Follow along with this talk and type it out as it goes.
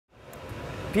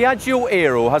Piaggio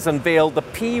Aero has unveiled the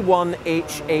P1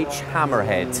 HH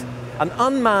Hammerhead, an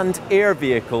unmanned air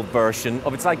vehicle version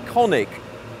of its iconic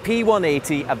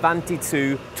P180 Avanti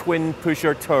II twin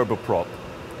pusher turboprop.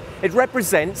 It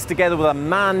represents, together with a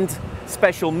manned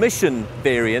special mission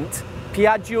variant,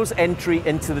 Piaggio's entry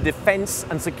into the defence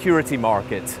and security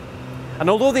market. And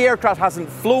although the aircraft hasn't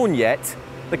flown yet,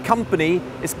 the company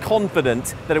is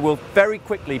confident that it will very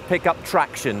quickly pick up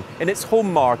traction in its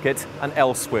home market and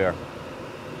elsewhere.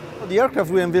 The aircraft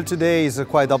we unveiled today is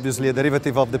quite obviously a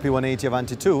derivative of the P180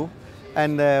 Avanti II,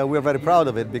 and we're very proud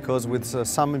of it because with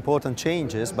some important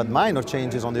changes, but minor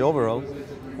changes on the overall,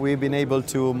 we've been able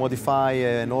to modify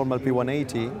a normal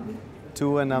P180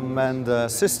 to an unmanned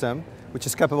system which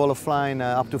is capable of flying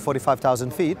up to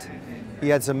 45,000 feet. It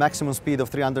has a maximum speed of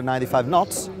 395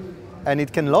 knots, and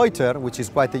it can loiter, which is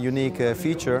quite a unique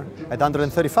feature, at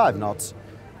 135 knots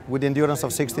with endurance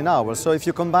of 16 hours. So if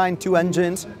you combine two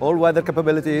engines, all-weather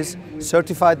capabilities,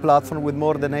 certified platform with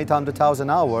more than 800,000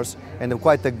 hours, and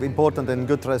quite an important and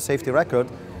good safety record,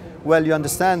 well, you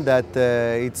understand that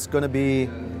it's going to be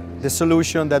the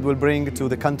solution that will bring to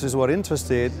the countries who are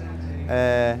interested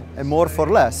a more for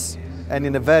less, and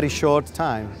in a very short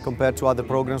time compared to other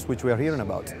programs which we are hearing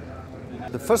about.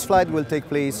 The first flight will take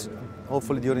place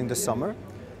hopefully during the summer,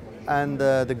 and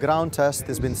the ground test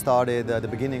has been started at the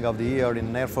beginning of the year in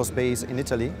an Air Force base in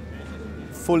Italy.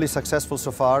 Fully successful so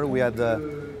far. We had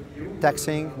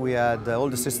taxiing, we had all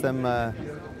the system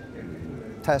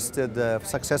tested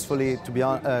successfully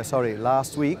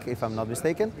last week, if I'm not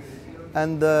mistaken.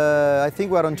 And I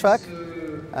think we're on track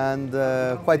and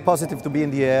quite positive to be in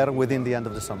the air within the end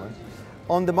of the summer.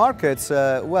 On the markets,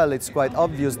 well, it's quite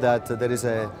obvious that there is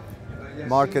a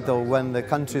market of when the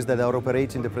countries that are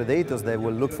operating the Predators, they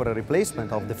will look for a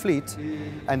replacement of the fleet,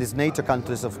 and it's NATO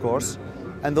countries, of course.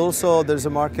 And also there's a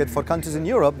market for countries in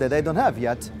Europe that they don't have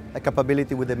yet a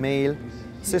capability with a mail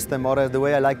system, or the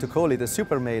way I like to call it, a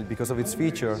super mail, because of its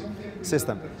feature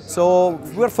system. So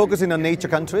we're focusing on NATO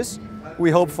countries.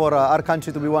 We hope for our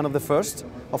country to be one of the first.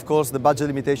 Of course, the budget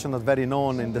limitation is very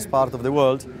known in this part of the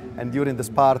world and during this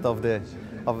part of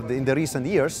in the recent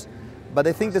years. But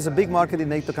I think there's a big market in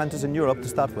NATO countries in Europe to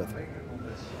start with.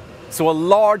 So a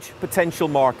large potential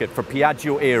market for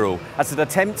Piaggio Aero as it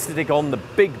attempts to take on the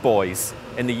big boys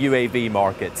in the UAV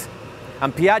market.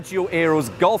 And Piaggio Aero's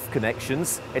Gulf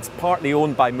connections, it's partly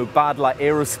owned by Mubadala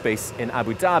Aerospace in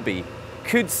Abu Dhabi,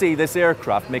 could see this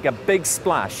aircraft make a big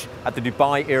splash at the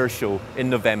Dubai Air Show in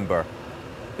November.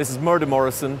 This is Murdo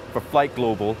Morrison for Flight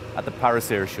Global at the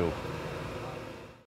Paris Air Show.